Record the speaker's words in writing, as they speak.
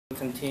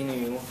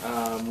continue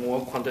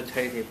more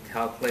quantitative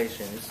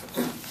calculations.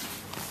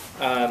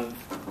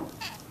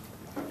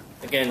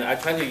 Again, I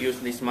try to use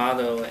this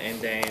model and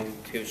then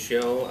to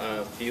show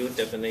a few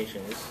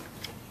definitions.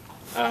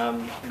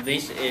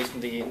 This is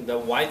the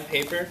white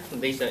paper.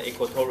 This is the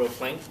equatorial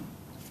plane.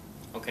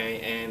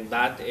 Okay, and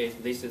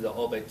this is the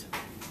orbit.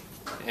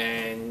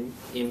 And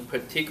in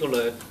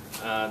particular,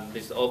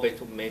 this orbit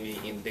maybe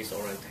in this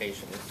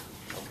orientation.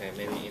 Okay,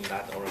 maybe in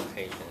that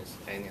orientation.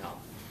 Anyhow.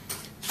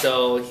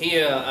 So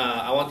here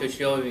I want to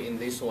show you in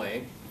this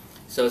way.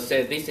 So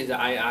say this is the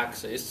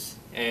y-axis,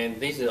 and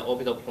this is the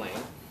orbital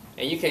plane.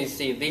 And you can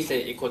see this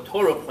is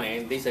equatorial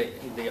plane, this is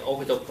the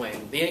orbital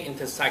plane. Their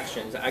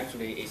intersections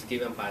actually is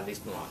given by this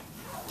line.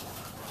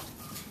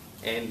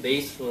 And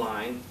this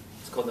line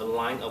is called the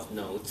line of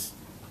nodes.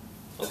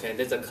 Okay,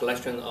 there's a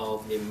collection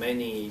of the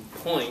many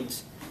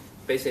points.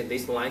 Basically,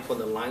 this line called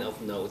the line of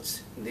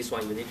nodes. This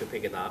one you need to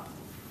pick it up.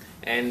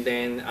 And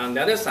then on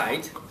the other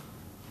side,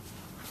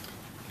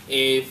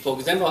 if, for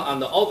example, on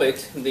the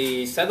orbit,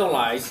 the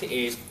satellite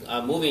is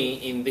moving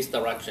in this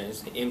direction,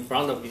 in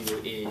front of you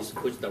is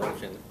which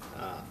direction?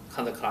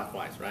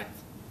 Counterclockwise, right?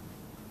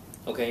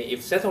 Okay,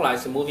 if satellite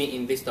is moving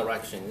in these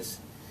directions,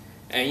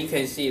 and you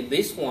can see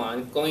this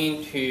one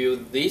going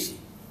to this,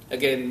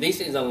 again,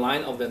 this is a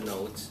line of the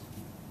nodes.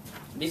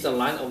 This is a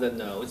line of the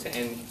nodes,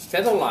 and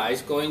satellite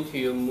is going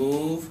to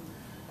move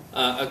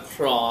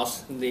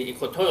across the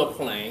equatorial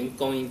plane,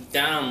 going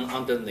down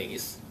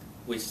underneath.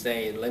 We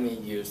say, let me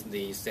use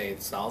the, say,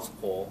 south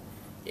pole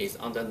is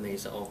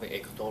underneath of the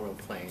equatorial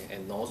plane,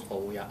 and north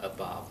pole we are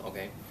above,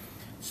 okay?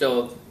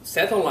 So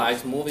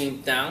satellites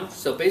moving down,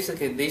 so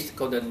basically this is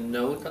called the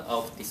node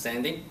of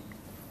descending,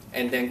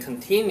 and then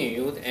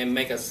continued and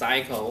make a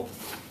cycle,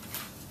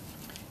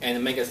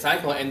 and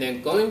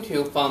then going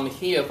to from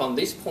here, from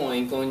this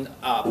point, going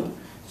up.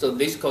 So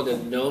this is called the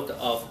node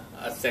of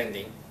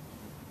ascending.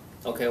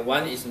 Okay,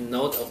 one is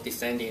node of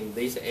descending,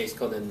 this is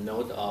called the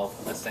node of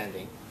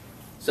ascending.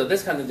 So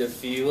that's kind of the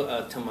few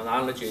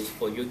terminologies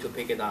for you to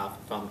pick it up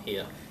from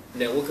here.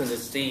 Then we're going to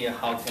see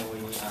how can we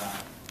do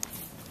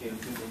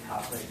the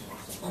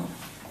calculations.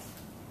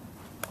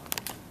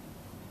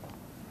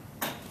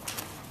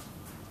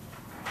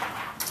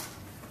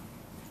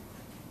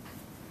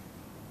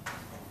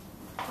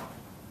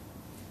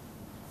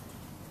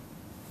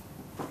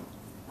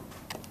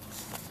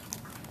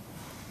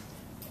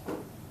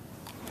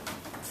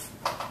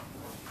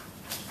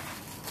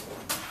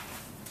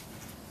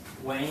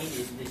 When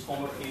is this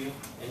former Q?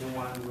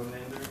 Anyone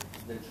remember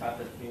the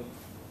chapter Q?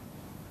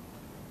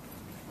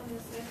 On the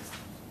 6th.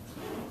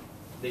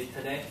 This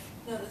today?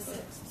 No, the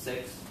 6th.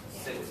 6?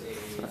 Yeah. 6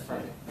 is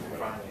Friday.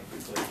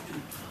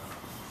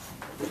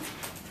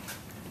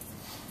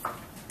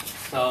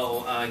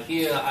 So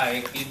here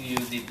I give you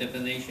the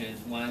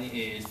definitions. One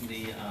is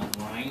the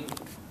line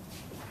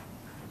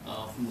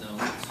of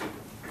nodes,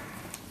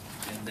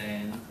 and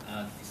then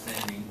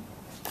descending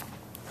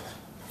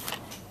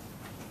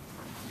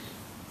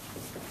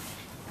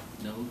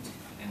node,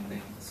 and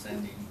then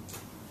ascending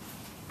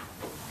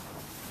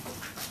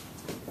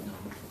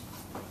node.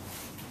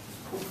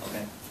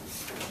 Okay.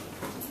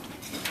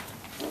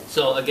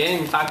 So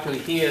again, back to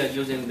here,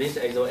 using this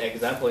as an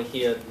example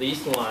here,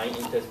 this line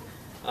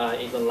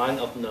is a line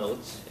of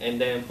nodes.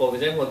 And then, for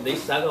example,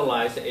 this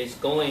satellite is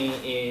going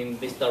in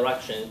this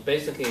direction.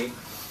 Basically,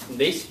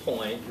 this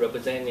point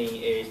representing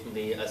is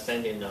the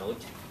ascending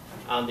node.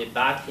 On the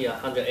back here,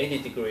 180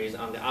 degrees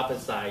on the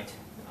opposite side.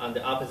 On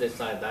the opposite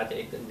side, that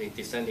is the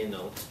descending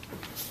node.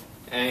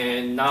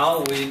 And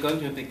now we're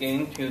going to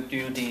begin to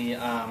do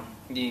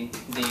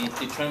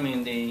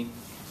determine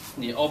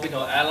the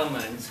orbital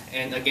elements.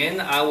 And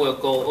again, I will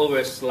go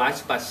over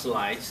slide by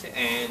slide,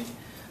 and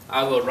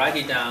I will write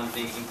it down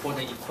the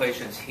important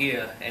equations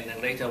here. And then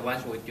later,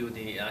 once we do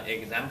the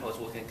examples,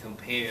 we can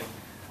compare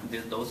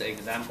those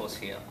examples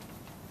here.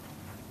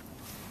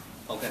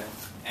 Okay,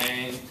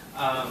 and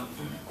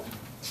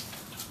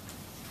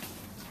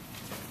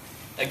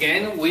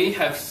again, we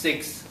have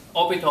 6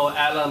 orbital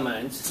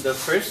elements. The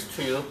first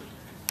 2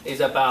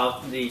 is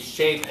about the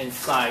shape and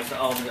size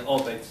of the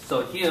orbit.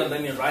 So here,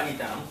 let me write it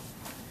down.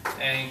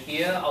 And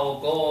here,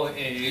 our goal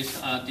is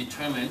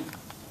determine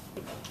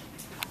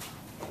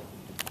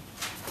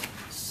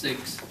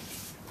 6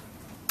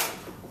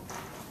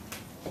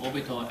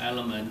 orbital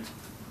elements.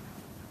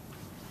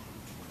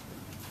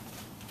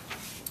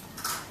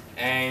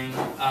 And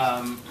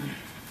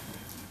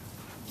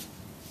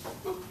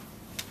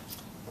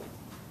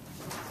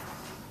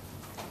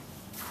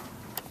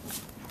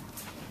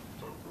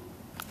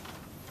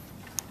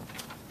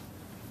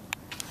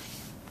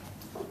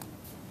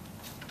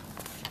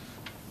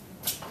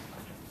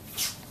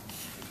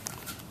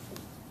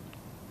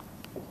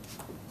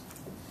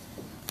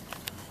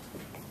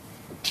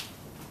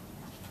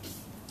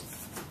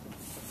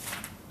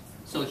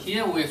so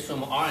here we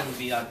assume R and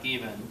V are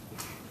given.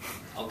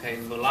 Okay,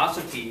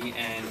 velocity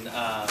and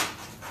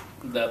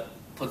the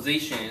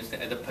positions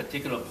at a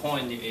particular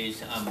point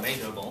is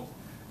measurable.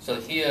 So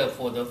here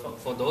for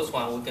those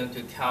one we're going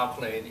to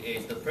calculate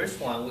is the first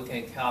one we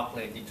can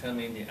calculate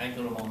determine the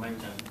angular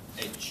momentum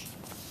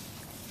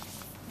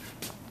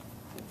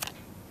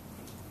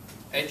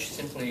H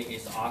simply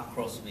is R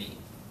cross V.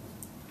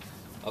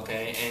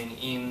 Okay, and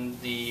in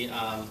the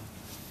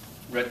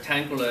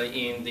rectangular,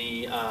 in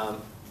the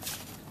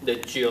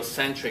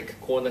geocentric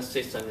coordinate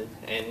system,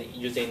 and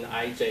using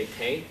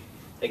IJK,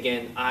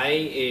 again, I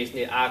is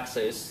the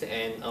axis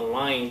and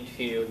aligned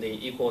to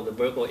the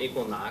vertical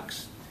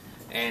equinox,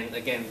 and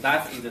again,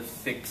 that is the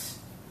fixed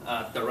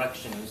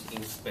directions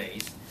in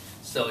space.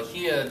 So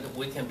here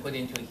we can put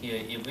into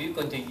here, if we're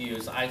going to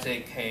use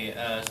IJK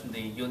as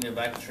the unit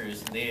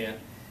vectors there,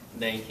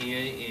 then here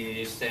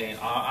is say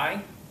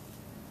Ri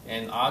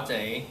and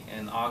Rj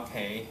and Rk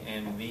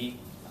and Vi,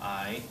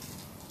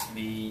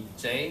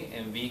 Vj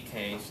and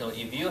Vk. So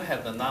if you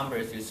have the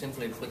numbers, you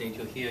simply put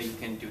into here, you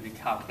can do the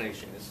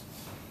calculations.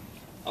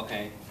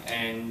 Okay,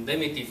 and let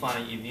me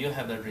define, if you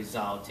have the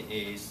result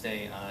is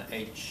say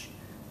H,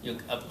 you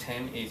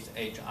obtain is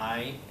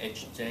Hi,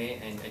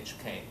 Hj and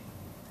Hk.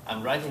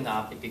 I'm writing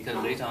up because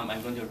later on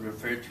I'm going to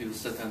refer to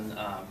certain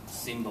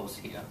symbols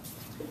here.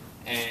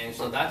 And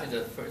so that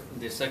is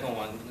the second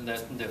one,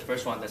 the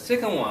first one. The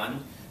second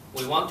one,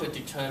 we want to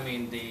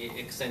determine the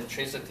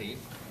eccentricity.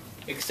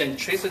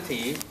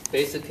 Eccentricity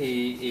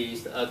basically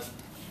is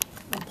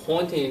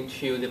pointing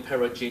to the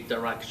perigee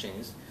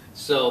directions.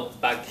 So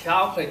by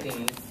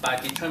calculating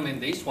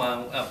this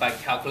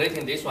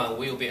one,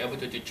 we will be able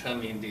to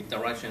determine the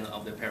direction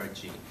of the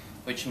perigee,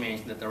 which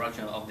means the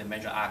direction of the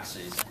major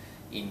axis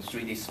in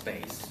 3D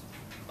space.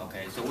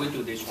 Okay, so we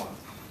do this one.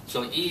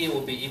 So E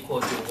will be equal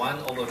to 1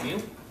 over mu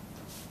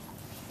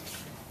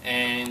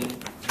and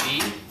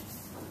V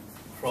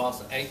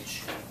cross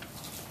H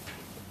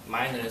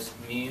minus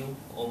mu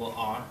over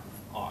R.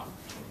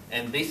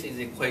 And this is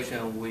the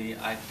equation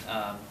I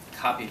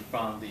copied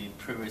from the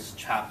previous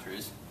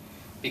chapters.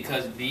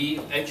 Because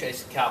H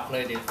is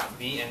calculated,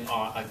 V and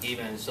R are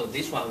given, so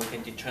this one we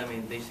can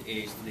determine this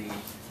is the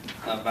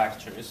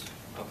vectors.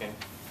 Okay.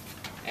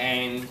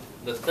 And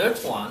the third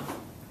one,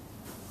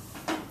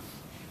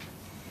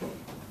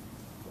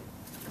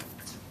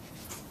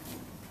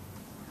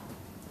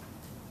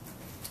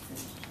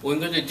 we're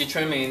going to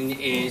determine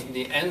is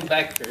the n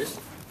vectors.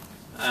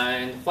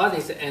 And what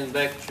is n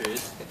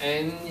vectors?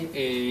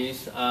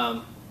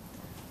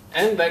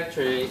 N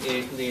vector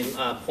is the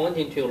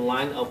pointing to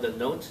line of the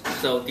node.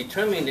 So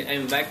determining the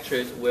n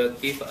vectors will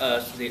give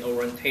us the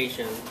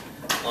orientation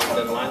of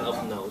the line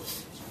of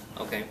nodes.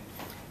 Okay.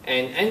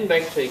 And n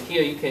vector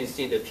here you can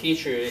see the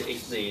picture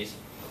is this.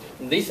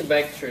 This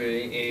vector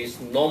is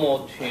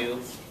normal to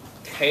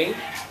k.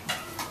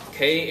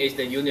 K is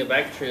the unit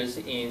vectors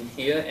in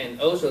here,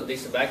 and also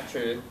this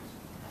vector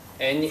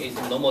n is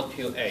normal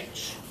to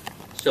h.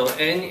 So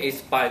n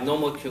is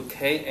binormal to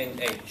k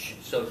and h.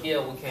 So here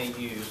we can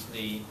use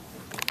the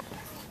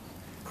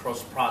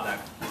cross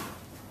product.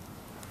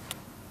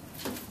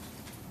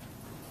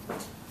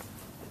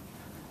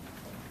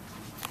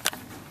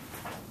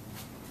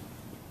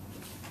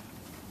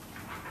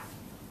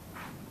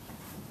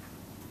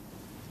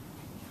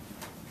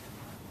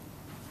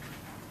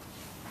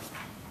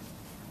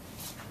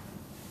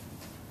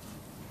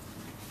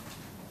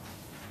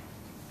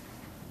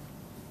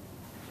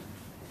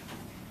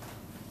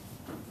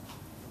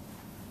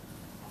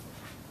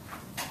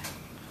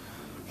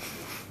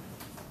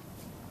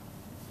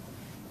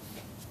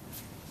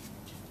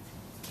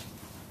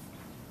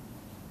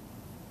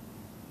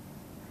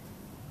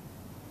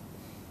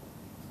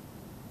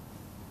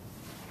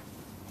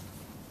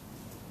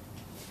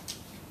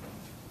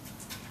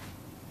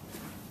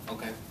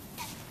 Okay,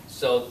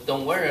 so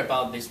don't worry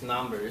about these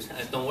numbers,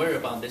 don't worry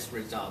about this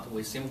result.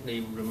 We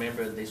simply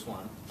remember this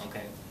one.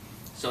 Okay,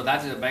 so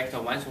that is a vector.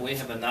 Once we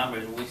have the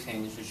numbers, we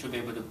should be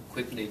able to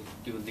quickly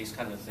do these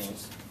kind of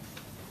things.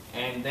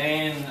 And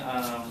then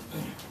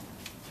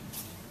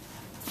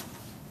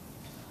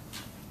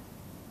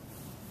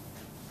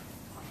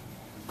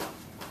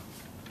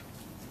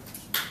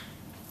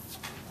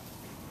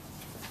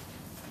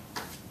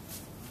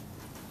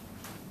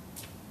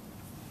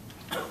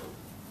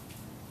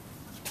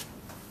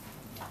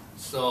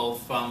so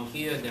from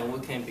here, then we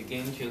can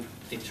begin to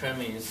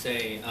determine,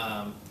 say,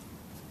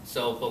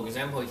 so for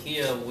example,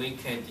 here we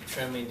can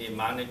determine the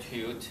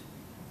magnitude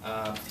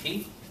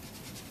P.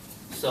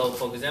 So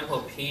for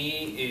example,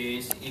 P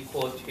is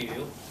equal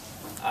to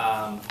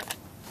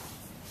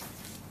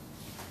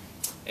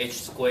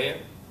H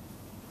squared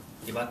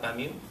divided by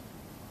mu.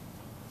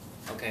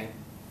 Okay,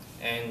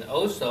 and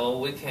also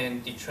we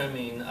can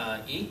determine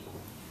E.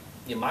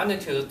 The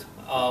magnitude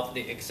of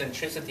the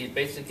eccentricity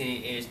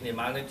basically is the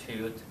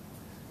magnitude.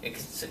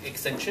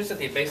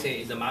 Eccentricity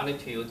basically is the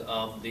magnitude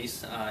of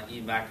these E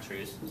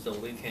vectors, so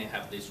we can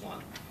have this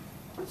one.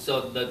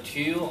 So the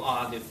two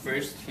are the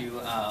first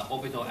two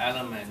orbital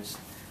elements.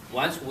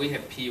 Once we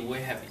have P, we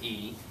have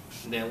E,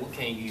 then we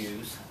can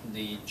use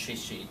the cheat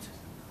sheet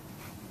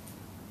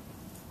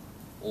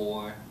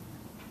or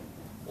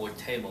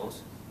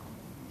tables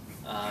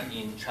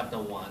in chapter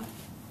 1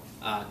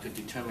 to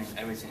determine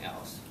everything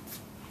else.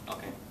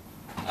 Okay,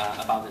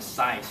 about the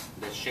size,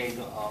 the shape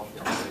of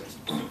the orbit.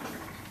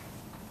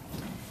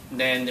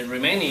 Then the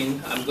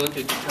remaining I'm going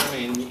to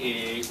determine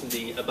is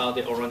about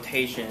the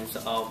orientations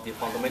of the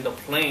fundamental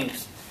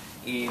planes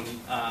in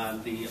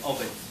the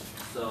orbit.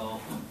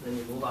 So let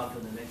me move on to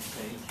the next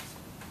page.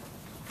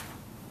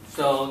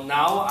 So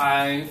now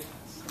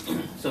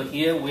so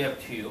here we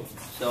have 2.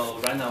 So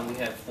right now we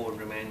have 4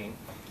 remaining.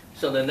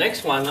 So the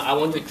next one I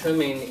want to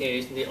determine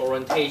is the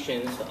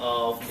orientations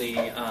of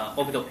the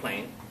orbital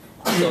plane.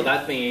 So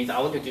that means I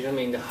want to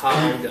determine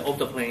how the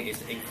orbital plane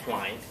is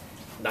inclined.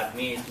 That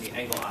means the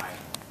angle I.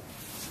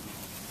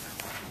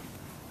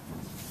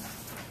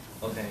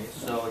 Okay,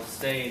 so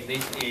say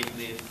this is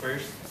the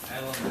first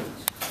element.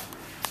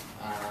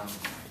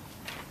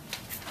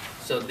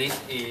 So this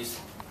is,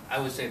 I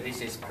would say this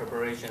is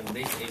preparation.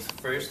 This is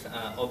first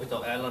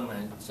orbital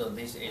element. So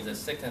this is the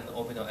second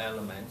orbital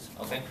element.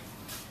 Okay,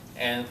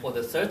 and for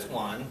the third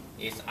one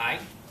is I.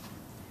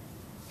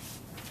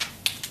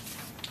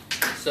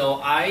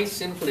 So I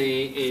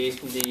simply is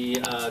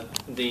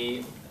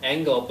the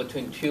angle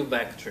between 2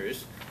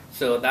 vectors.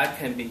 So that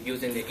can be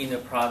using the inner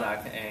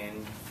product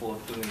and for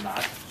doing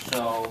that.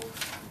 So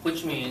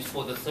which means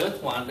for the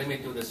third one, let me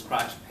do the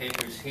scratch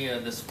papers here,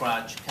 the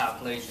scratch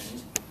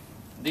calculations.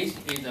 This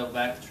is the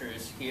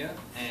vectors here,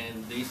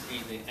 and this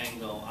is the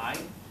angle I.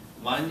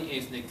 One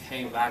is the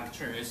k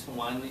vectors,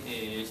 one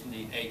is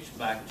the h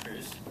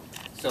vectors.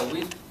 So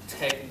we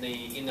take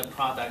the inner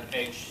product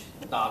h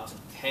dot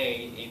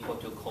k equal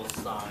to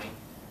cosine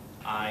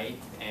I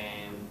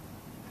and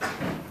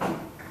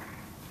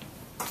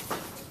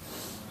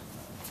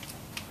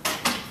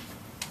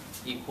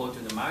equal to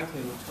the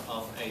magnitude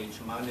of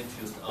h,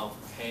 magnitude of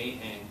k,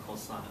 and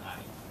cosine I.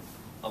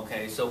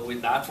 Okay, so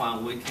with that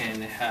one, we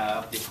can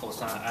have the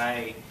cosine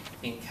I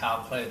being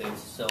calculated.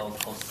 So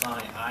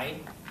cosine I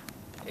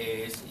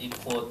is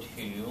equal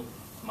to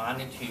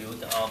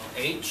magnitude of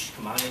h,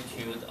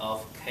 magnitude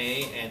of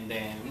k, and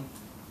then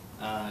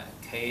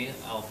k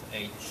of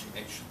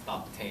h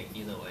dot k,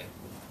 either way.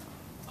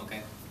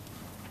 Okay.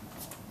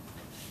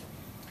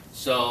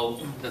 So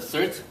the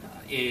third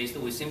is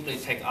we simply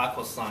take arc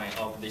cosine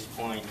of this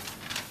point.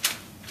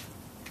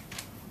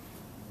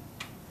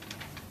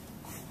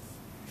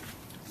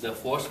 The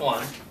fourth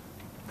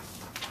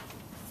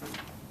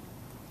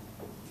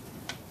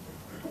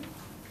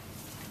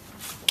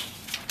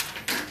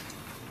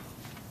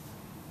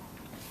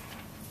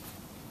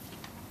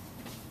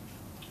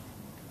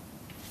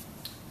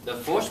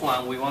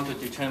one we want to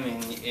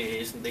determine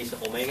is this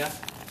omega.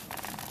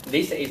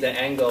 This is the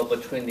angle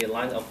between the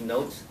line of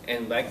nodes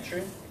and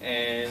vector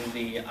and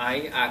the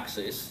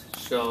I-axis.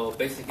 So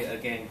basically,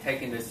 again,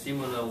 taking the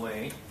similar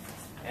way.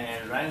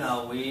 And right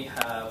now we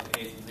have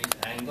this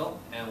angle,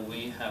 and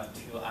we have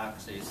 2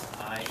 axes,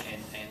 I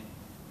and N.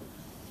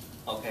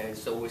 Okay,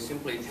 so we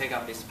simply take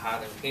up this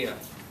pattern here.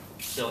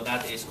 So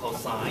that is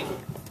cosine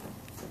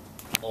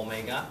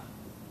omega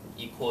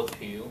equal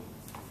to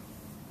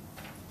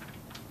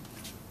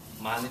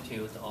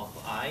magnitude of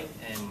I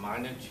and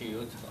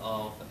magnitude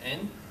of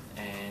N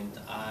and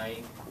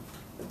I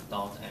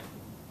dot M.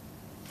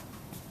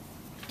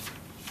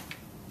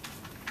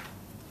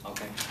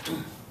 Okay.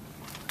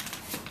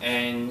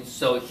 And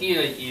so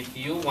here, if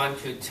you want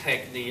to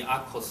take the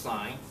arc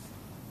cosine,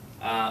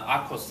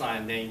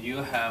 then you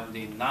have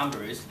the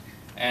numbers.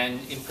 And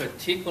in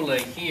particular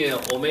here,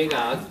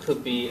 omega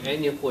could be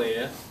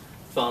anywhere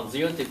from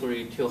 0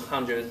 degree to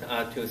 100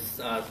 to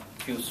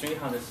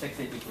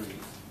 360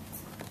 degrees.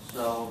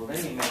 So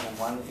let me make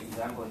one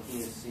example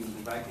here, see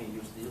if I can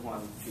use this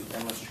one to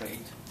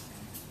demonstrate.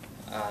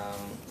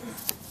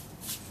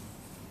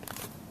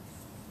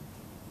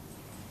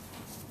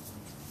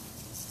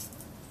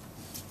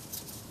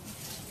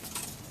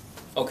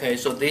 Okay,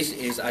 so this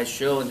is, I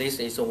show this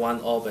is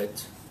one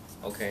orbit.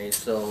 Okay,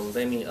 so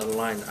let me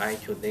align I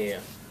to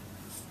there.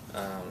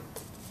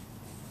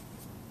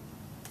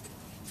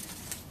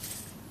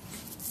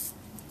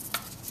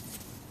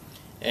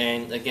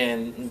 And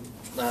again,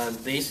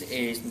 this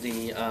is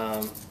the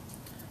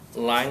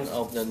line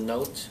of the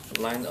nodes.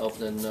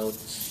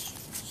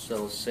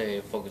 So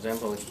say, for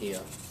example,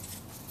 here.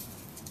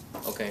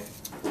 Okay,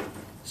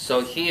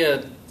 so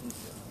here,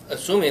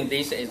 assuming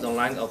this is the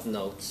line of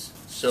nodes.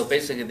 So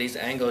basically, this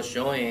angle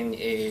showing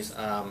is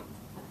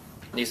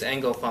this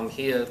angle from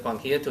here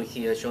to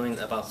here showing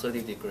about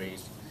 30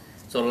 degrees.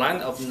 So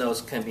line of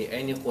nodes can be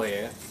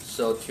anywhere.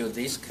 So to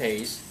this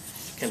case,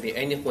 can be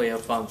anywhere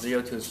from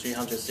 0 to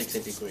 360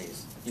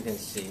 degrees. You can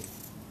see.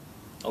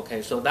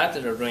 Okay, so that's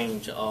the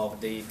range of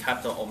the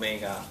capital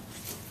omega.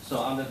 So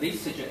under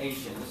these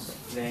situations,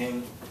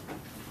 then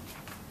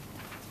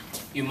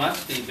you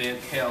must be very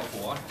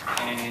careful.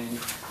 And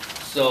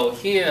so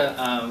here,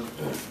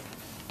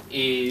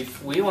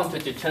 if we want to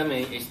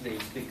determine is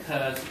this,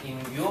 because in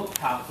your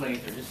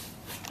calculators,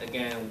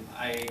 again,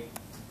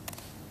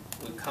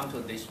 we come to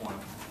this one.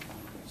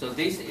 So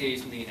this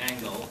is the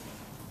angle.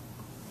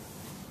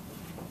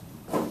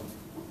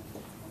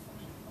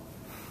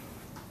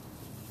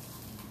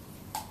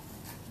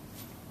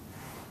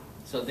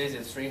 So this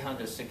is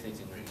 360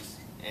 degrees,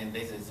 and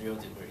this is 0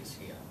 degrees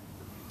here.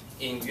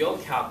 In your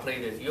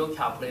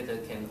calculator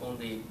can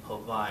only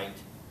provide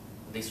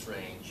this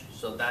range.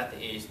 So that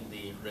is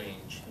the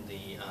range,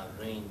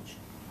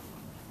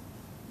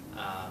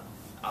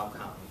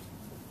 outcome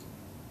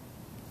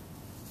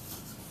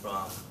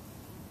from,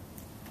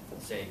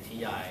 say,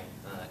 TI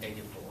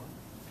 84.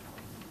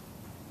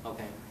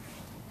 Okay.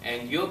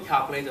 And your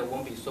calculator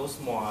won't be so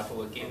smart,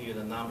 will give you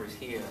the numbers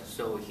here.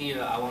 So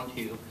here I want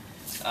to,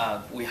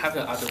 we have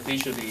to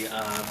artificially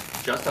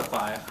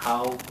justify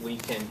how we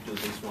can do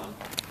this one.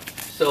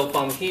 So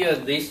from here,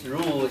 this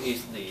rule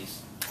is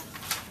this.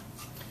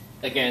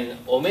 Again,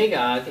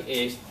 omega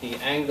is the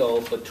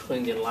angle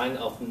between the line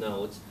of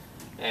nodes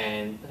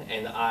and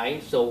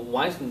I. So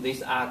once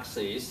this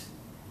axis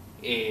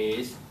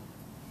is,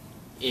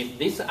 if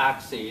this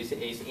axis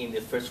is in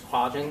the first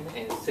quadrant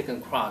and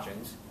second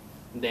quadrant,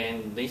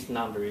 then this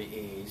number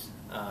is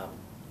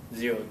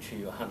 0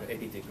 to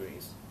 180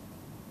 degrees.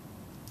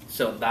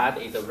 So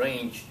that is the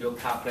range your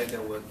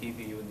calculator will give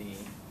you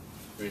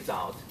the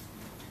result.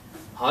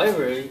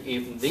 However,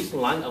 if this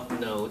line of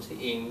nodes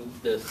in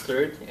the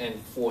third and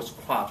fourth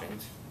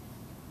quadrant,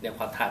 then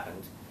what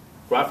happens?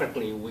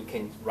 Graphically, we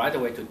can right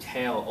away to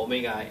tell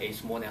omega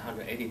is more than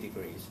 180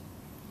 degrees.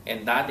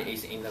 And that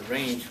is in the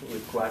range we're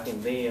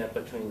graphing there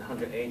between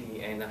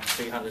 180 and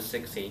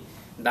 360.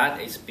 That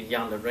is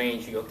beyond the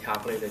range your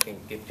calculator can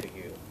give to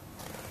you.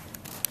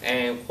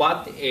 And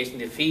what is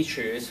the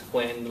features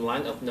when the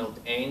line of node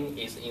N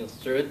is in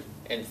third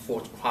and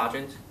fourth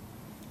quadrant?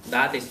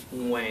 That is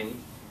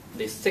when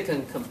the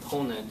second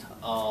component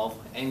of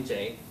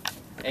Nj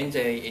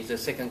is the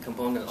second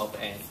component of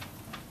N.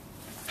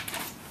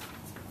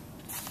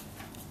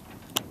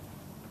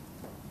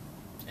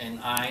 And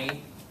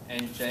I,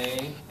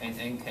 Nj, and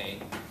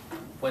Nk.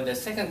 When the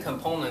second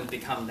component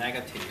becomes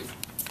negative,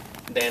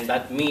 then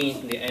that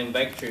means the N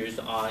vectors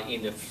are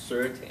in the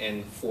third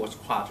and fourth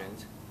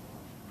quadrant,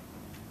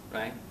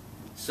 right?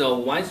 So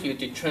once you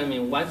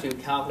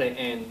calculate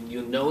N,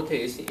 you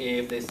notice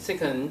if the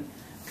second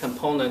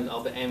component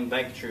of the N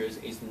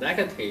vectors is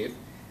negative,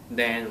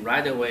 then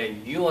right away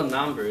your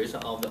numbers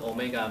of the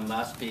omega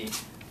must be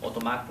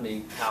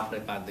automatically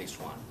calculated by this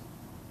one.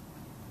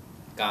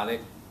 Got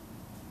it?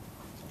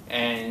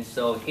 And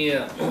so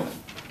here,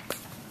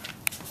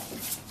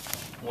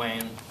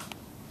 when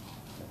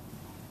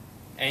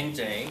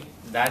Nj,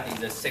 that is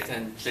the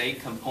second J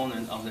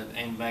component of the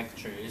N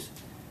vectors,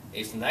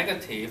 is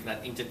negative,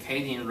 that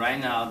indicating right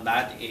now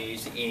that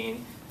is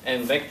in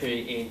N vector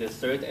in the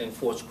third and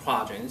fourth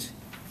quadrant,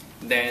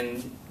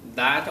 then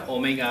that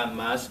omega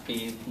must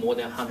be more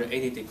than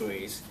 180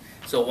 degrees.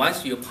 So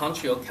once you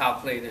punch your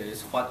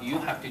calculators, what you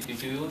have to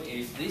do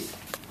is this,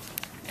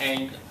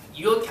 and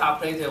your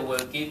calculator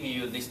will give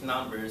you this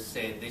number,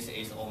 say this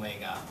is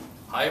omega.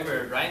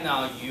 However, right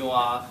now you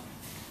are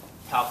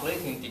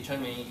calculating,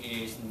 determining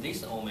is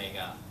this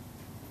omega.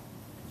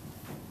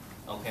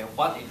 Okay,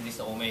 what is this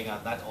omega?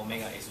 That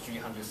omega is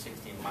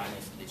 360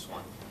 minus this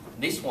one.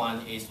 This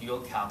one is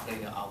your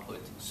calculator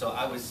output. So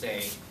I would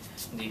say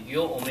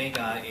your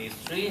omega is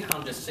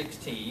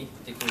 360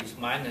 degrees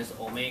minus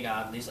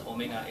omega. This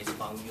omega is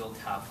from your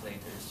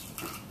calculators.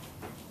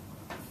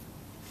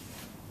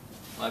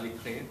 Will that be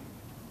clear?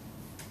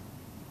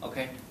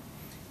 Okay.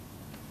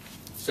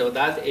 So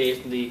that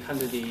is the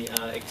kind of the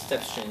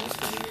exceptions.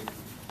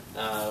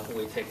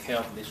 We take care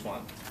of this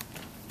one.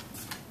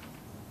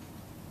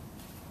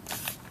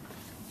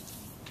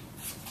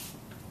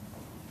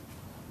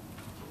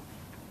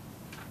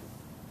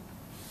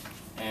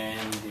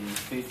 And the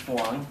fifth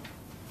one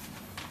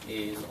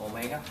is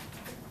omega.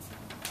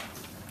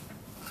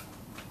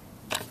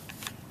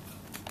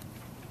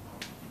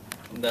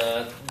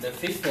 The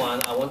fifth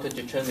one I want to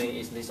determine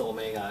is this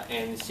omega,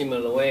 and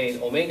similar way,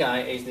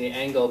 omega is the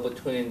angle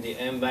between the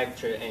M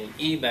vector and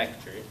E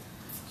vector.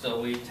 So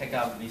we take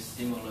up these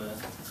similar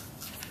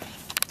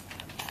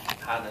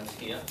patterns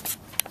here.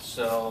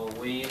 So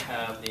we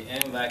have the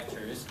M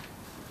vectors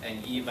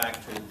and E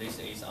vector. This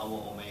is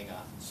our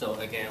omega. So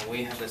again,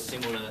 we have the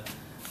similar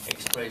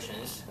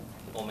expressions.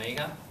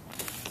 Omega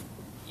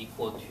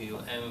equal to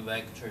M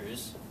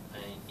vectors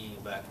and E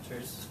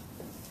vectors,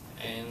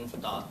 N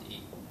dot E.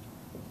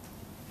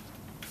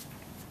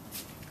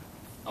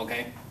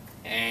 Okay,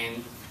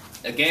 and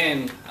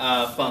again,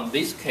 from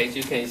this case,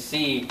 you can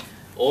see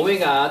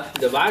omega.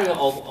 The value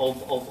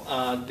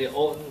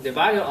the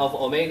value of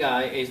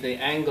omega is the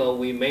angle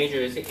we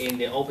measure in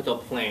the orbital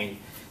plane,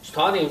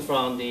 starting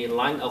from the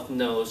line of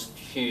nodes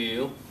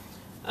to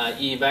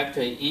E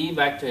vector. E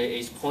vector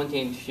is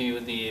pointing to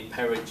the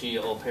perigee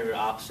or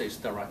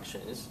periopsis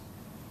directions.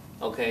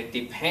 Okay,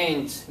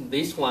 depends.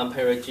 This one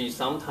perigee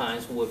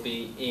sometimes will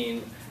be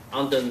in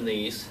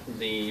underneath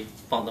the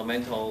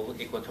fundamental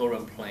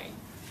equatorial plane.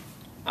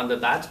 Under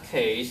that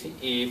case,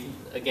 if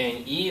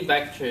again E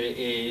vector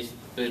is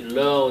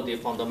below the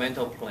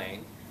fundamental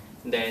plane,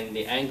 then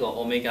the angle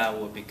omega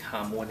will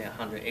become more than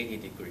 180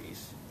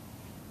 degrees.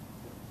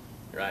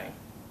 Right?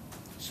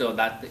 So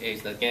that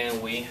is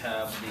again we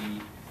have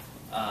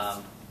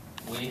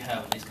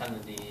this kind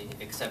of the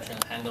exception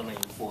handling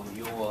for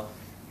your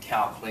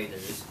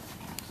calculators.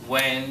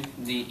 When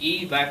the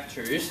E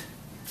vectors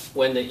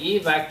when the E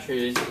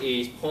vectors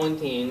is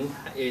pointing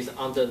is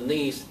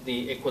underneath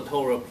the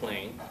equatorial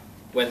plane,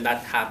 when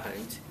that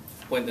happens,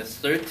 when the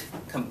third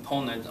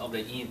component of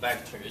the E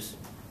vectors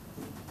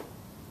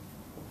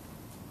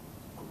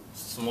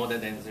smaller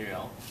than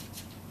 0,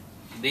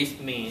 this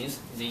means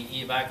the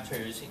E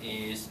vectors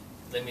is,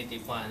 let me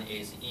define,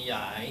 is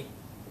EI,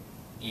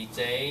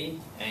 EJ,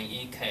 and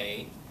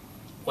EK.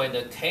 When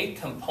the K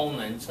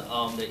component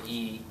of the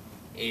E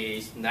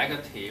is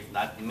negative,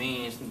 that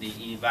means the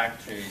E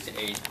vectors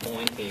is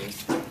pointing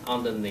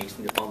underneath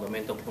the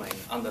fundamental plane.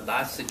 Under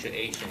that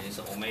situation, is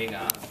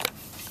omega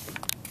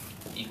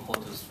equal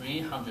to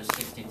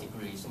 360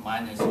 degrees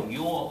minus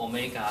your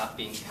omega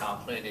being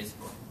calculated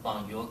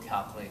from your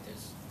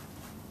calculators.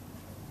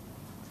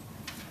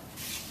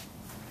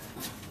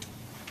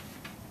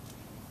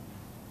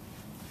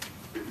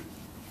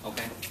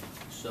 Okay,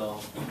 so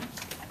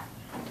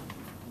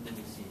let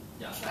me see.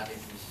 Yeah, that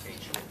is this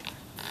page.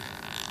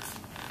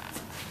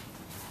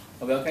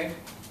 Okay.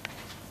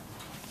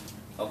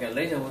 Okay,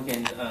 later we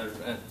can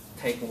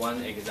take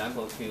one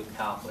example to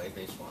calculate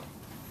this one.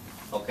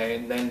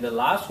 Okay, then the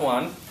last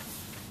one.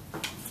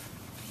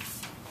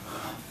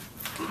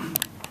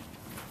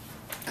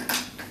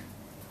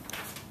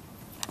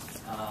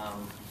 How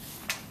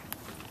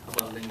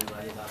about let me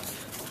write it out here.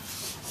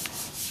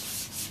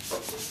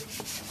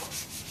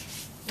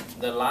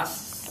 The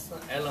last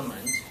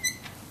element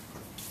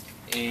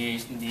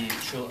is the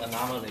true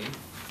anomaly.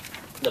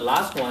 The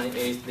last one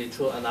is the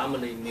true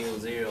anomaly mu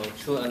 0.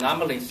 True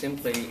anomaly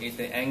simply is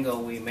the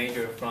angle we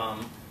measure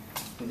from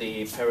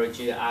the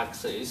perigee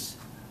axis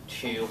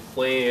to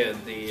where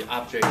the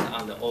object is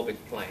on the orbit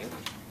plane.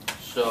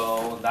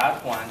 So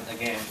that one,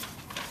 again,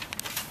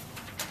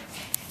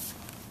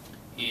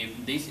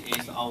 if this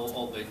is our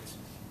orbit,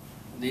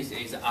 this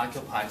is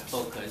occupied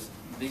focus,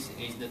 this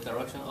is the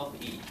direction of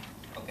E,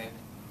 okay?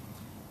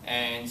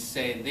 And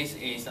say this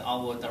is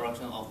our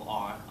direction of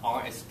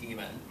R is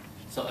given.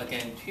 So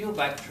again, two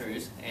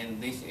vectors,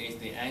 and this is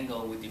the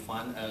angle we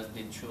define as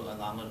the true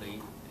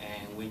anomaly,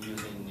 and we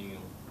use in nu.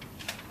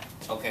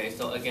 Okay,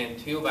 so again,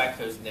 two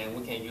vectors, then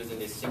we can use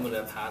the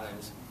similar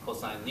patterns.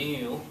 Cosine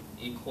nu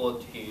equal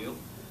to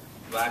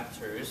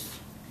vectors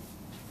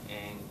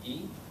and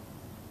E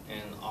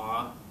and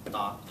R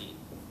dot E.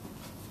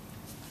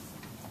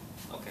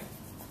 Okay.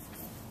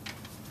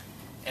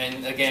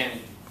 And again,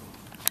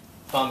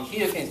 from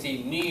here you can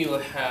see nu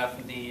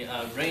have the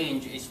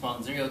range is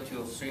from 0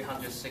 to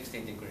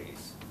 360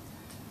 degrees.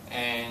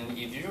 And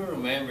if you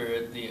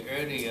remember the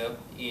earlier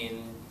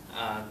in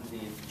the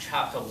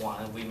chapter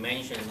 1, we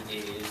mentioned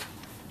is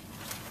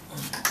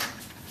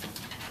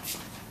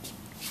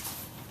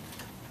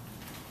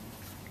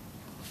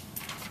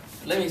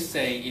let me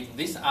say if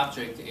this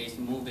object is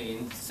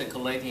moving,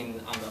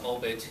 circulating on the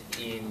orbit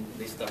in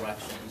this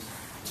direction.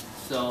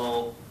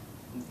 So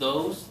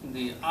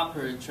the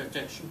upper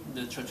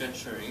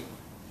trajectory,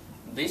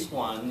 this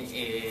one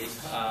is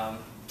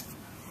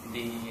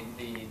the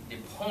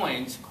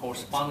point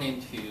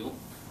corresponding to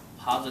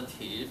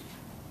positive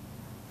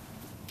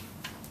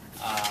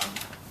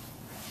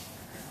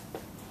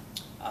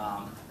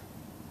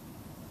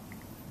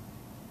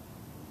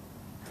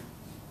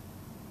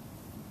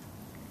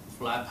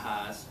flat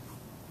path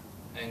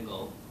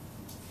angle,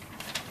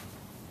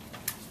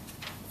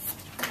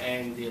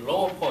 and the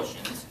lower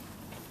portions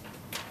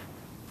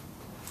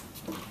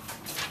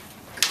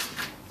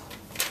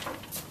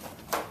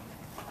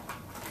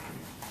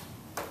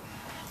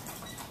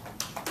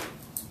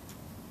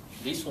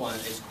this one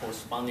is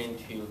corresponding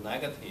to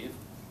negative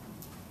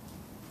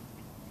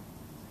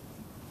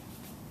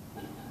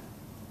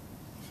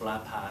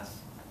flat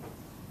path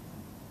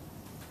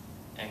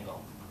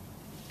angle.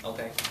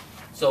 Okay,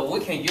 so we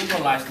can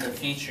utilize the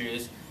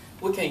features.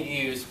 We can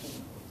use,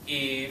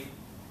 if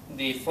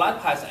the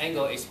flat path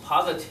angle is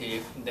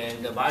positive,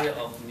 then the value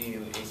of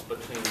nu is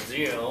between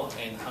 0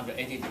 and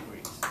 180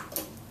 degrees.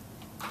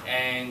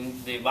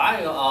 And the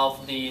value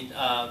of the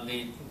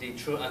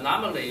true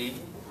anomaly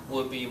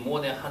would be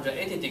more than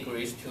 180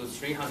 degrees to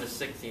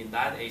 360.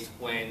 That is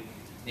when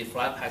the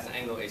flat path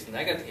angle is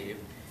negative.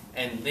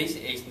 And this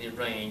is the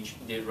range.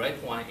 The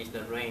red one is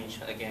the range.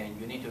 Again,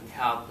 you need to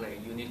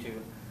calculate. You need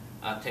to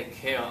take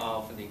care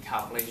of the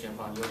calculation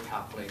from your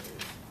calculator.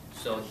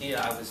 So here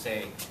I would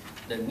say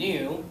the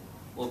nu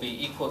will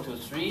be equal to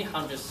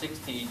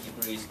 360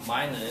 degrees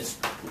minus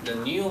the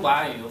nu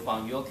value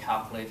from your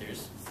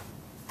calculators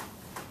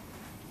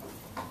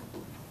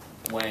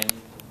when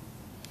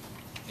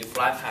the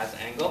flat path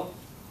angle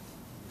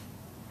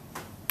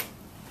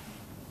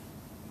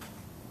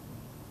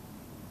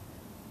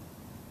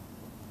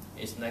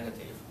is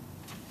negative.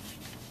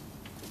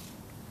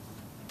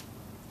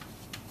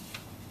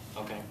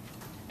 Okay,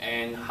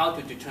 and how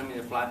to determine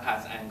the flat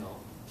path angle?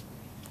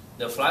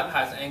 The flat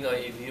path angle,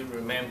 if you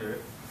remember,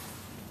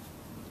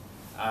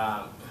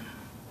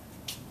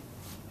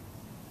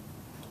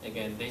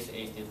 again, this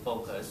is the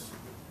focus.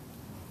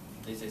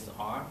 This is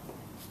R.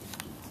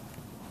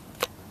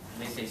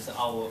 This is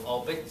our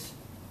orbit,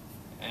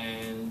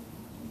 and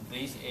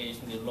this is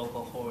the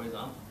local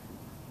horizon.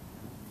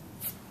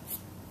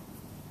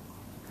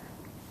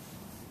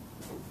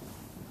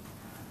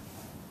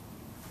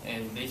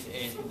 and this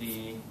is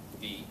the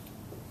V.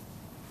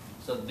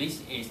 So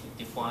this is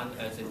defined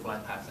as a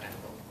flight path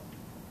angle.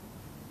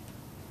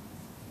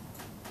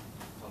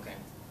 Okay.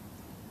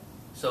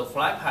 So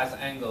flight path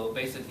angle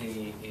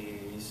basically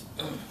is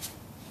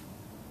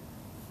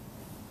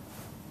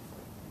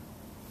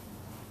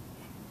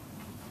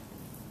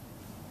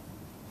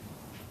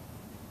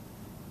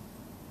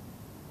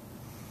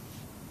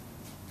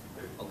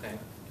okay,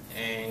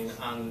 and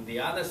on the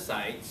other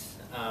side,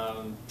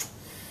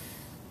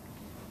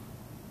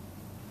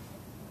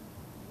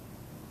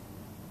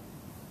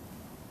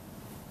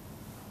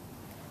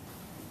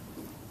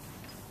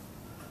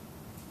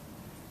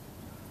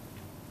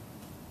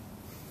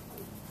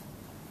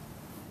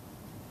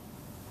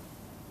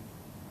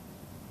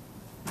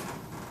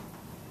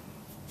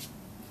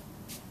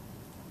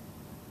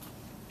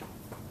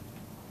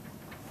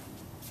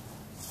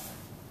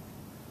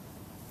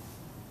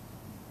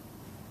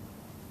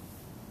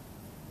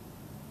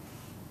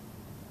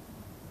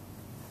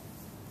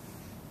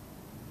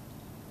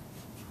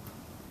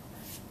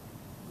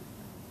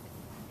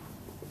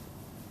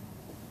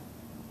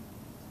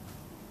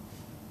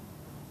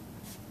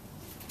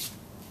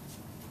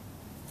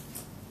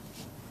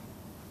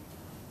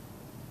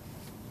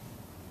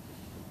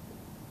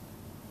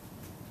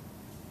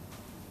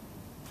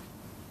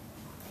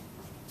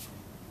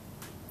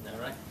 all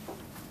right?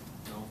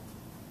 No.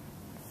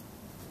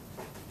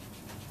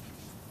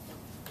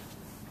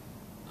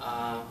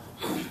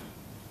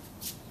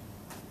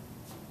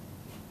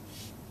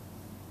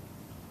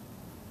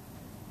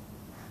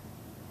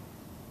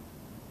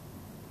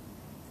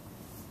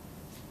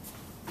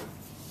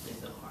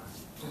 It's a hard.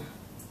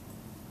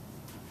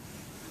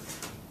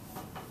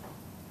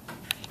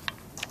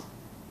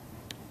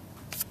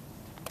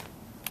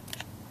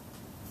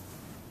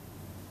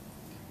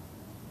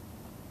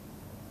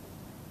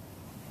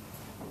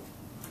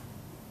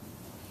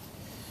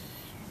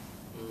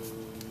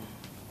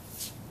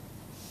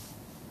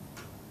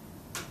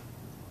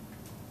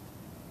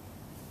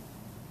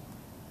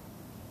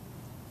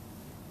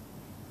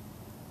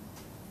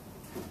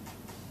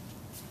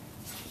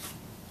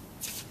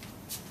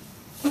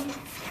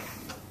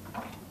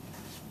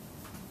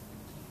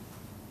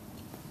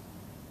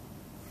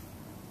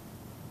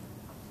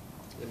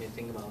 Let me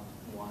think about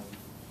one.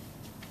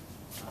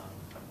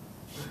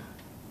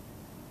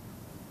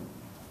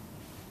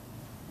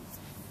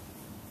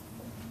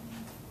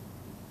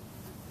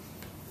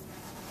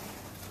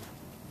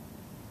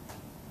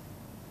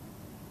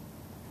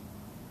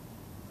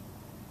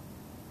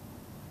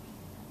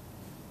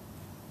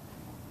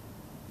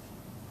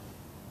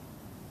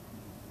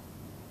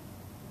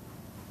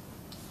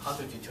 How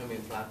to determine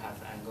flight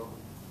path angle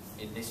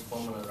in this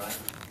formula, right?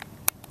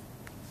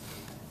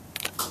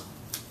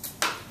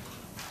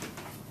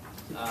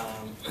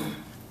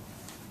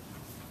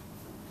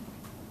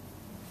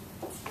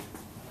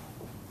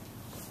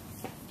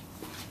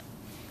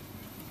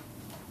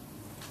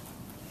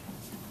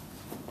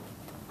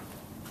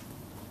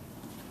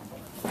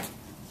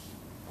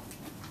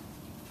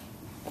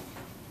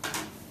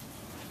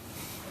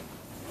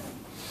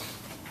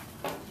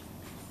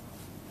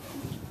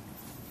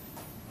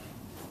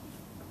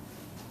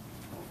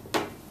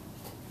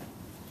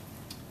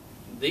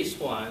 This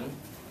one,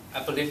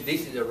 I believe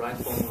this is the right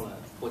formula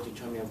for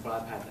determining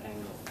flight path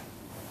angle.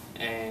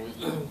 And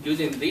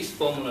using this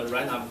formula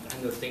right now, I'm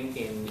kind of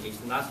thinking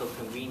it's not so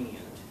convenient.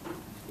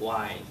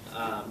 Why?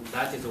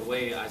 That is the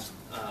way I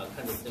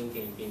kind of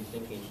been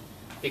thinking.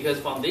 Because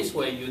from this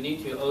way, you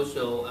need to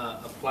also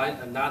apply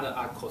another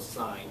arc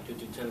cosine to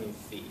determine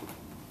phi.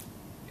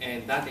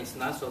 And that is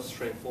not so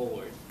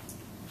straightforward.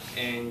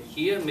 And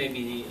here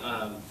maybe,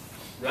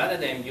 rather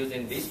than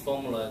using this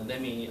formula,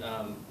 let me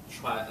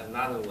try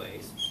another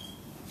way.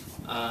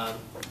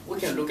 We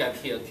can look at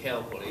here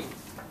carefully.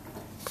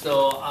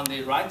 So on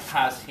the right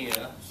path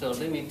here, so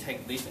let me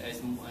take this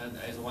as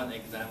one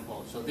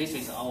example. So this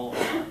is our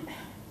R,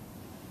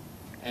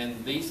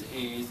 and this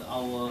is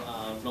our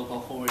local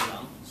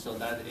horizon, so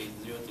that is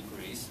 0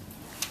 degrees.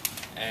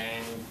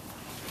 And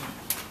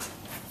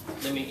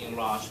let me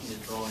enlarge the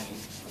drawing.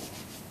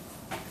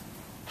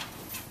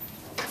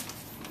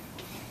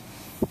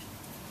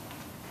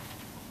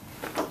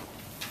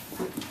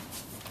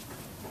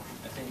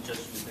 I think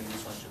just using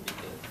this one should be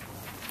good.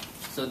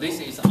 So this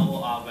is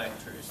our R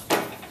vectors.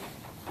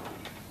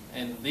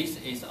 And this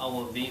is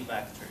our V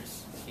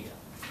vectors here.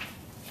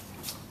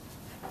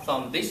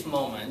 From this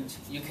moment,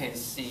 you can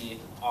see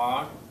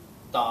R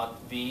dot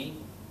V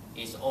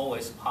is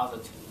always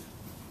positive.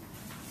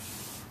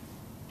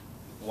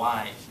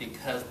 Why?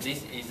 Because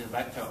this is a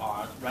vector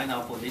R. Right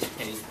now for this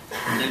case,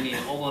 let me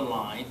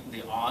overline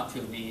the R to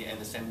V at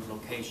the same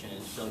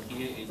location. So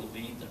here is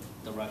V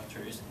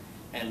directors.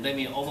 And let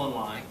me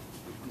overlay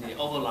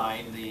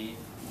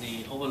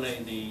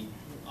the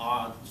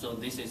R, so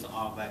this is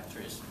R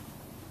vectors.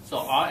 So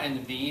R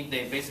and V,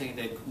 they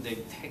basically they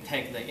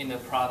take the inner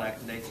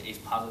product that is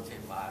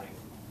positive value.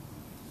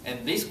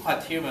 And this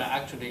criterion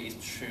actually is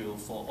true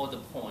for all the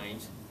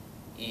points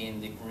in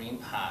the green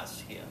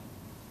path here.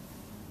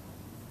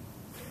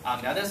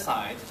 On the other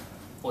side,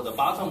 for the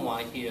bottom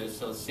one here,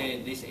 so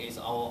say this is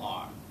our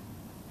R.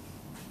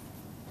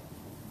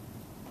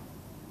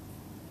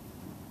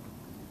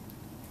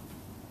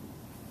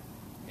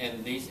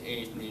 And this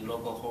is the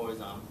local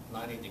horizon,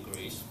 90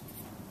 degrees.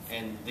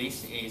 And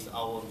this is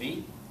our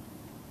V.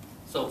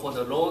 So for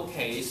the lower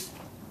case,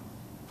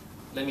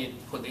 let me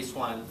put this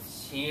one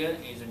here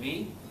is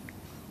V.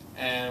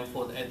 And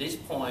at this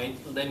point,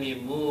 let me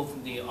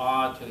move the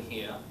R to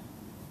here.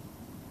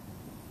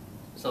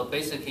 So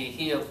basically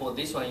here for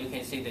this one, you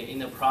can see the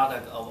inner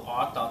product of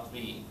R dot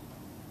V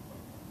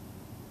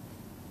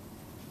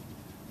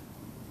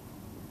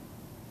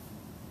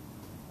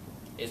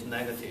is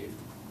negative.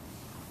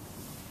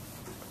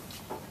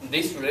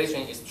 This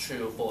relation is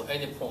true for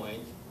any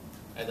point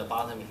at the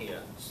bottom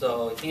here.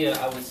 So here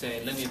I would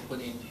say, let me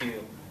put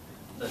into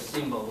the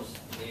symbols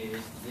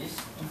is this.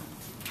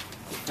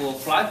 For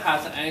flight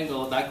path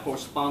angle, that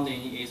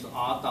corresponding is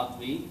R dot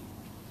V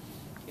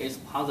is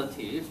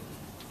positive.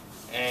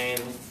 And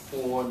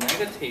for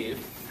negative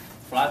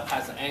flight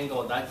path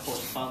angle, that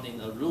corresponding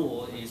the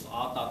rule is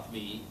R dot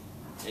V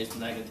is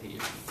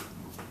negative.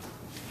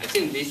 I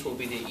think this will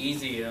be the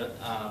easier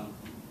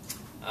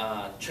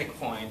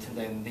checkpoint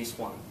than this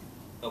one.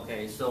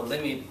 Okay, so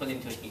let me put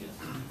into here.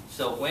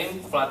 So when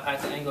flight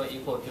path angle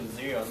equal to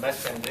 0,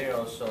 less than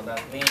 0, so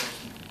that means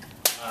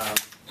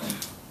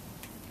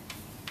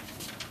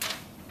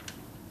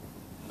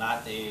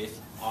that is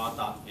R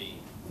dot V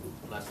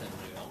less than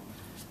 0.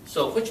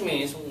 So which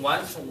means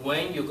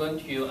when you're going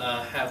to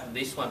have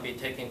this one be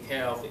taken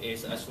care of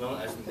is as long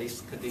as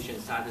this condition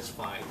is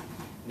satisfied,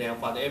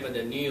 then whatever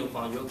the new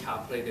from your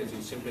calculators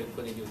you simply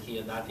put into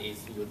here, that is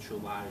your true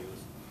values.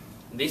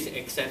 This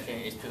exception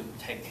is to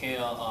take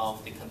care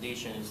of the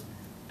conditions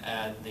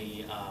at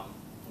the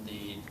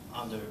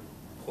under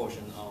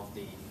portion of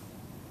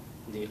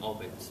the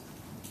orbit.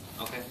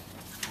 Okay.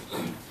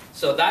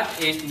 So that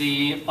is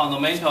the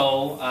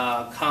fundamental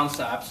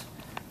concepts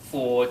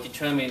for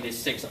determining the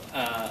 6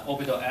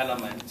 orbital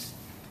elements.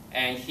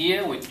 And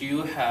here we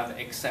do have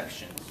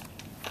exceptions.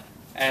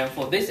 And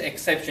for this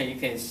exception, you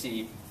can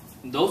see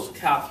those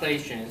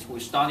calculations, we're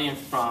starting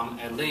from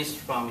at least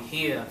from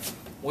here.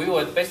 We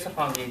were based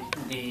upon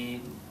the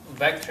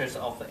vectors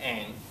of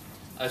n.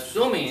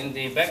 Assuming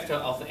the vector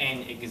of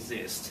n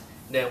exists,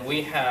 then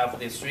we have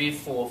the 3,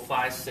 4,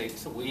 5,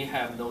 6. We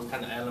have those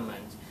kind of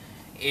elements.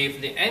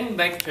 If the n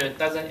vector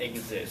doesn't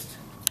exist,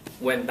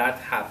 when that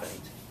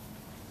happened,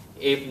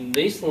 if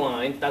this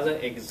line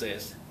doesn't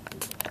exist,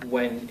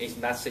 when it's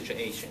that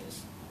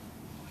situations,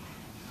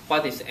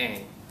 what is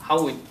n?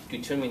 How we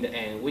determine the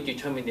n? We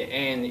determine the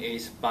n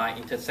is by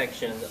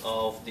intersection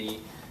of the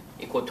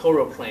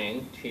equatorial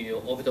plane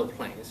to orbital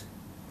planes.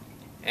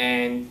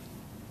 And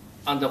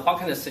under what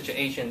kind of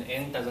situation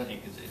n doesn't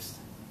exist?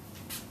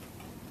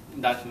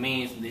 That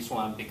means this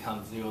one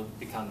becomes 0,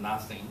 becomes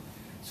nothing.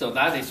 So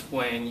that is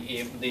when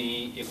if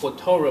the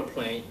equatorial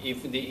plane,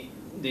 if the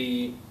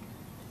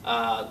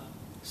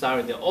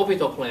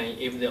orbital plane,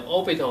 if the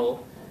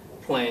orbital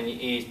plane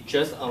is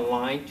just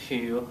aligned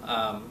to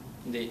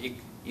the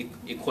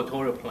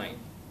equatorial plane.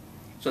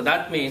 So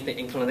that means the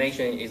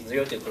inclination is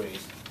 0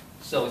 degrees.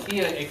 So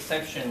here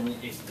exception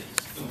is this.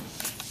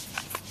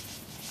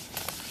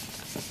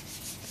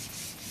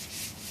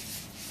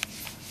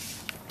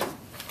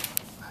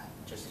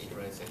 Just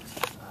erase it.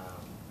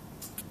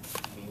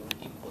 Mu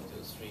equal to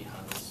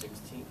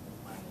 360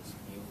 minus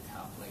mu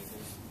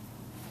calculated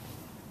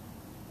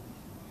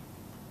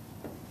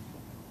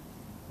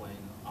when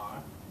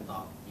R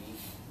dot V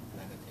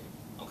negative.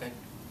 Okay.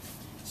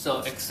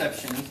 So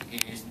exception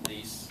is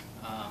this.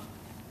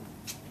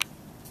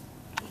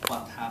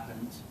 What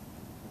happens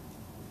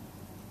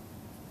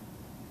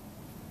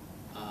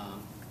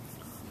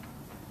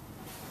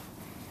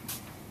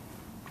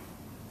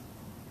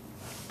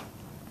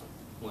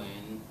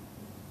when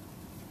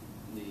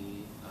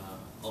the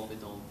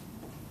orbital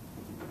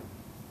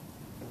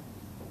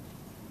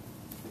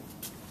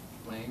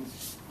plane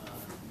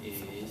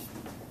is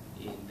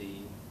in the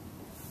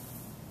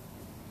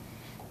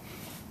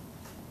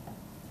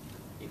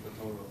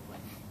equatorial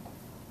plane.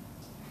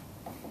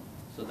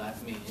 So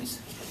that means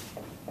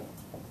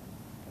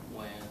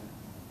when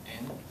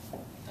n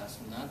does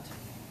not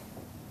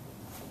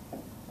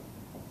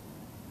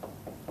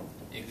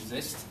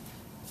exist.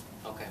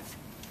 Okay.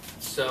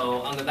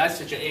 So under that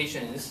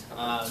situations,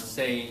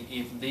 say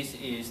if this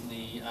is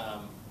the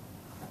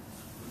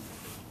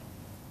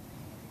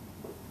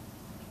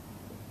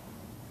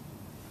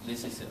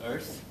this is the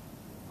Earth.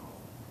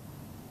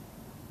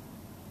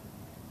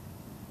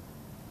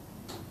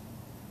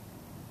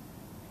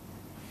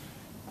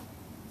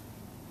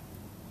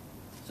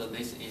 So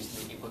this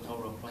is the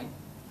equatorial plane.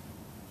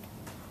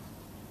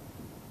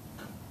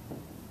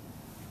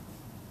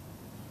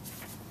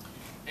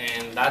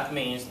 And that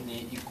means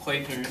the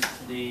equator,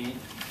 the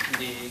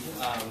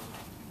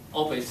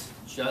orbits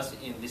just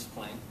in this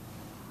plane.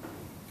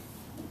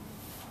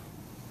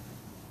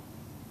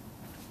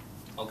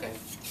 Okay.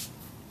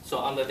 So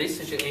under these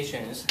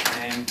situations,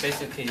 and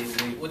basically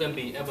we wouldn't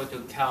be able to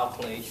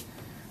calculate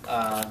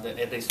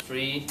at least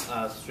 3,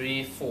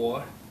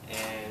 4,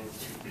 and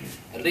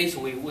at least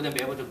we wouldn't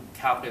be able to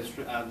calculate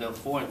the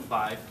 4 and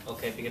 5,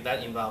 okay, because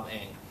that involves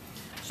n.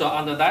 So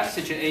under that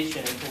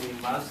situation, we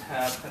must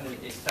have kind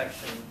of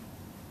exception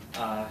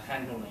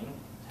handling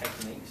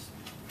techniques.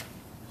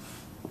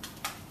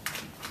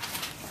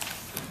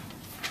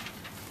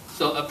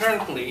 So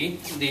apparently,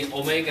 the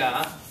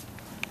omega,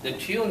 the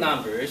two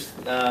numbers,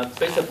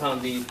 based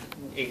upon the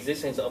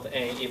existence of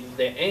n, if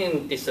the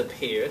n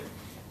disappeared,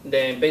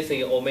 then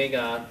basically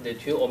omega, the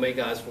two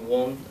omegas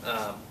won't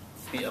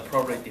be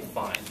appropriately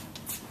defined.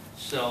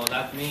 So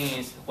that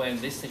means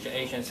when this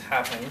situation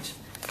happens,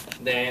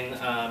 then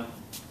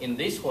in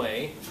this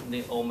way,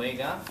 the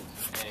omega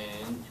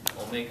and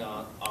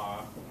omega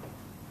r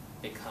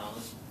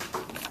becomes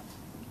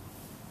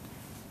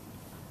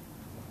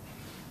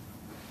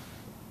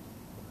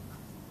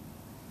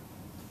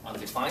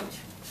undefined.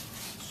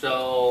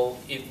 So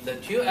if the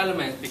two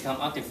elements become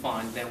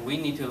undefined, then we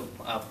need to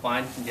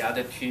find the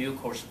other two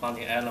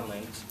corresponding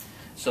elements.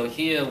 So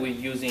here we're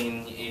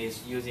using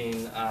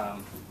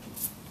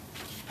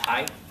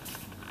pi.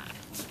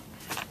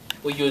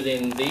 We're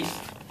using this.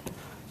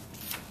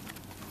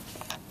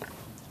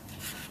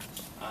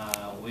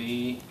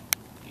 We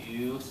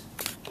use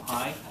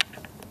pi.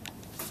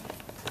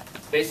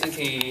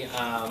 Basically,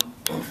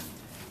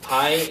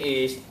 pi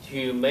is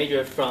to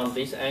measure from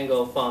this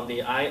angle from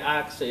the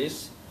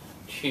I-axis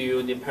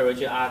to the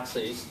perigee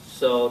axis.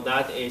 So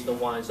that is the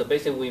one. So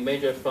basically, we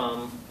measure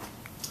from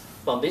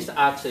this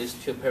axis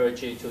to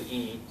perigee to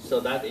E. So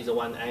that is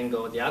one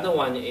angle. The other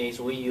one is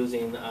we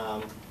using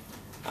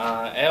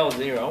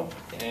L0.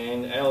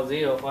 And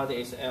L0, what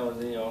is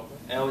L0?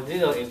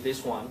 L0 is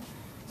this one.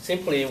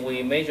 Simply,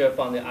 we measure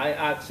from the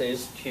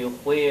I-axis to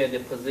where the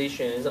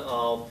positions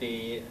of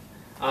the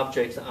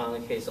objects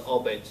on his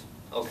orbit.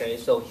 Okay,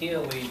 so here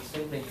we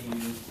simply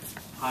use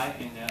pi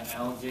and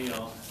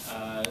L0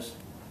 as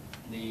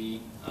the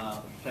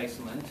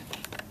placement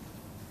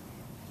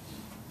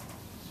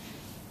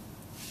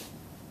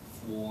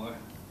for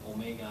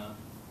omega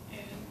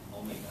and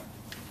omega.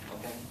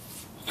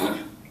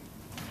 Okay.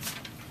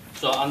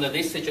 So under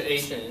these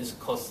situations,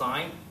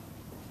 cosine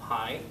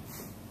pi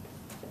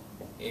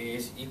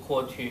is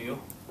equal to,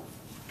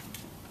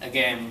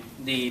 again,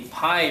 the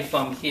pi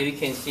from here you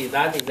can see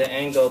that is the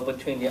angle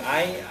between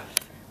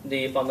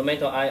the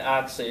fundamental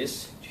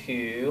I-axis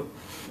to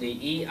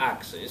the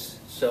E-axis.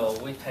 So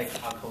we take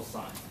a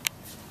cosine.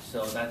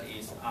 So that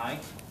is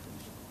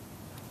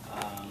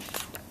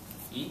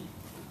E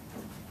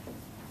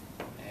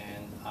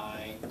and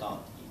I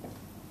dot E.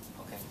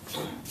 Okay.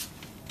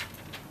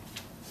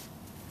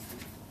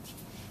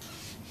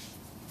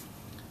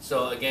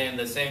 So again,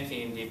 the same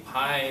thing, the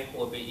pi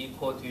will be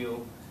equal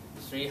to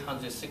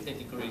 360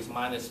 degrees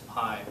minus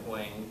pi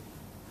when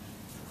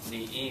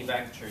the E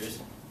vectors,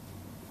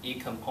 E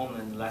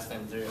component less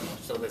than 0.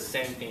 So the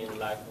same thing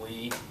like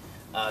we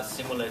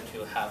similar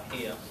to have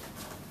here.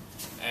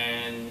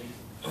 And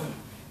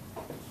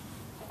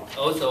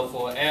also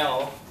for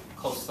L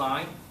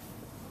cosine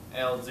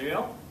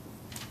L0,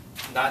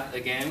 that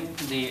again,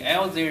 the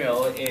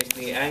L0 is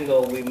the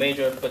angle we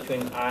measure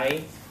between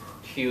I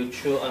to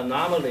true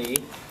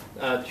anomaly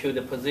to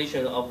the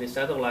position of the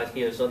satellite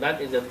here. So that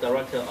is the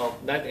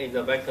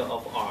vector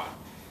of R.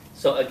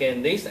 So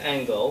again, this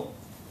angle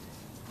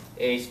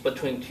is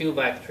between two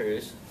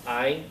vectors,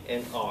 I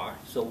and R.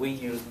 So we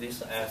use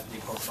this as the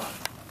cosine.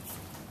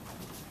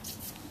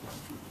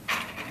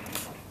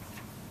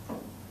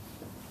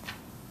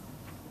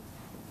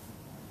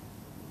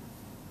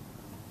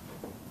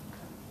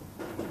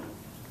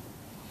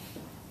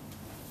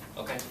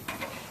 Okay.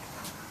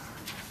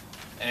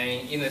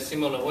 And in a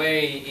similar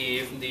way,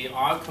 if the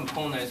R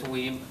components,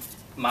 we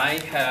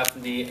might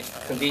have the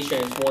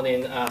conditions more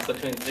than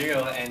between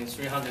 0 and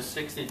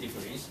 360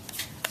 degrees.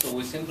 So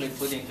we simply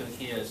put into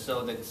here.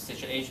 So the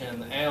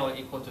situation L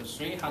equal to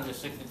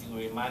 360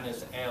 degrees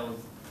minus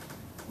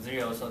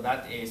L0. So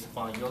that is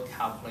from your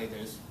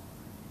calculators.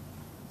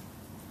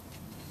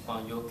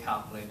 From your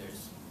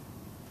calculators.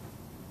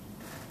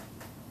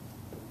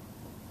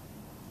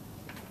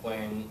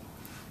 When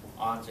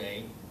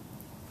Rj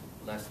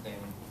less than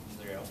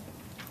 0.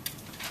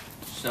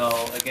 So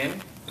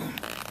again,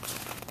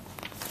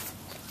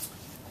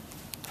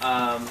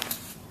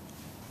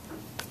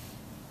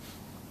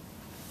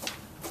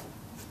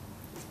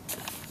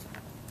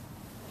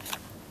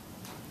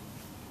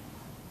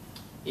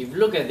 if you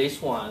look at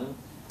this one,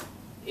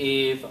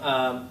 if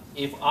R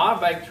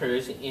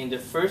vectors in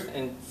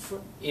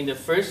the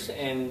first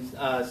and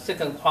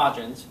second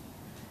quadrant,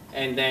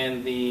 and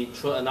then the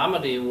true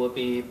anomaly will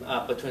be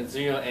between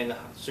 0 and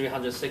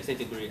 360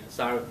 degrees.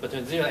 Sorry,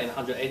 between 0 and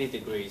 180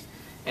 degrees,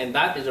 and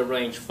that is a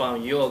range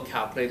from your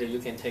calculator you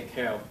can take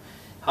care of.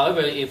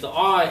 However, if the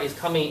R is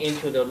coming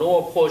into the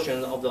lower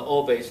portion of the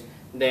orbit,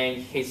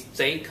 then his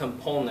J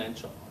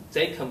component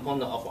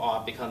of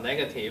R become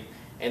negative,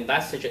 and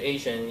that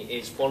situation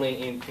is falling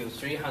into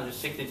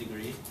 360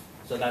 degrees.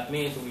 So that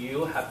means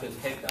you have to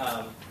take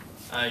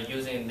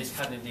using this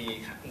kind of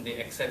the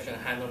exception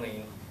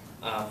handling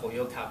for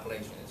your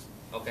calculations.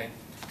 Okay.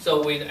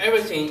 So with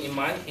everything in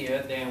mind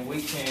here, then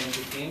we can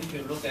begin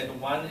to look at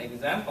one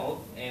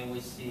example, and we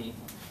see.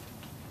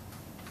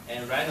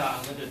 And right now,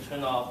 I'm going to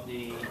turn off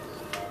the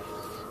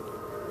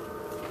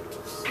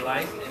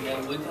slides, and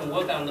then we can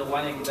work on the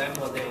one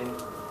example then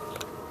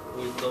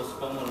with those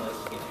formulas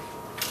here.